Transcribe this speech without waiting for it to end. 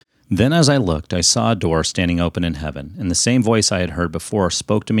Then as I looked, I saw a door standing open in heaven, and the same voice I had heard before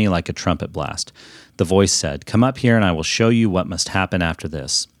spoke to me like a trumpet blast. The voice said, "Come up here, and I will show you what must happen after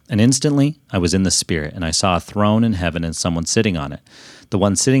this." And instantly I was in the Spirit, and I saw a throne in heaven and someone sitting on it. The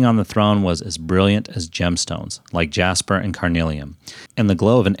one sitting on the throne was as brilliant as gemstones, like jasper and carnelian, and the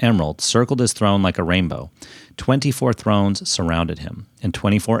glow of an emerald circled his throne like a rainbow. 24 thrones surrounded him, and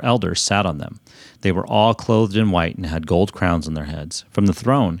 24 elders sat on them. They were all clothed in white and had gold crowns on their heads. From the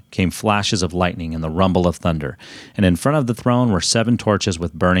throne came flashes of lightning and the rumble of thunder, and in front of the throne were 7 torches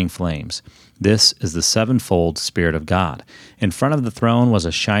with burning flames. This is the sevenfold Spirit of God. In front of the throne was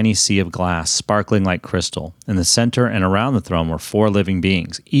a shiny sea of glass, sparkling like crystal. In the center and around the throne were 4 living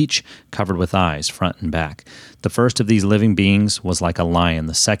beings, each covered with eyes, front and back. The first of these living beings was like a lion,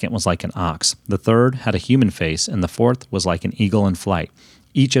 the second was like an ox, the third had a human face, and the fourth was like an eagle in flight.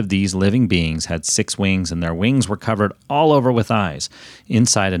 Each of these living beings had 6 wings, and their wings were covered all over with eyes,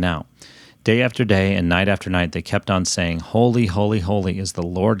 inside and out. Day after day and night after night they kept on saying, "Holy, holy, holy is the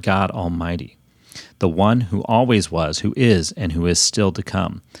Lord God Almighty, the one who always was, who is, and who is still to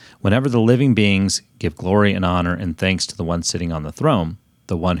come." Whenever the living beings give glory and honor and thanks to the one sitting on the throne,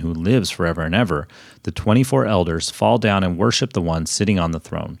 the one who lives forever and ever, the 24 elders fall down and worship the one sitting on the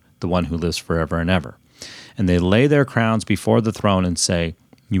throne, the one who lives forever and ever. And they lay their crowns before the throne and say,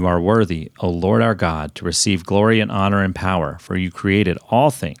 "You are worthy, O Lord our God, to receive glory and honor and power, for you created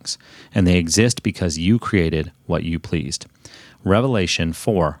all things, and they exist because you created what you pleased." Revelation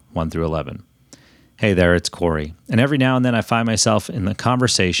 4, 1-11. Hey there, it's Corey, and every now and then I find myself in a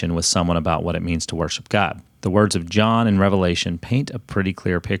conversation with someone about what it means to worship God. The words of John in Revelation paint a pretty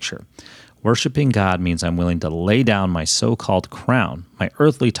clear picture. Worshiping God means I'm willing to lay down my so-called crown, my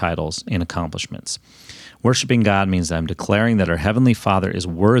earthly titles and accomplishments. Worshiping God means I'm declaring that our Heavenly Father is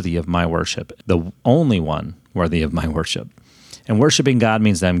worthy of my worship, the only one worthy of my worship. And worshiping God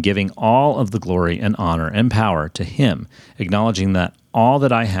means that I'm giving all of the glory and honor and power to Him, acknowledging that all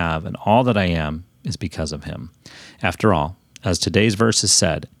that I have and all that I am is because of Him. After all, as today's verse has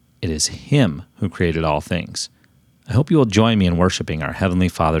said, it is Him who created all things. I hope you will join me in worshiping our Heavenly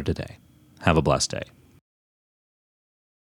Father today. Have a blessed day.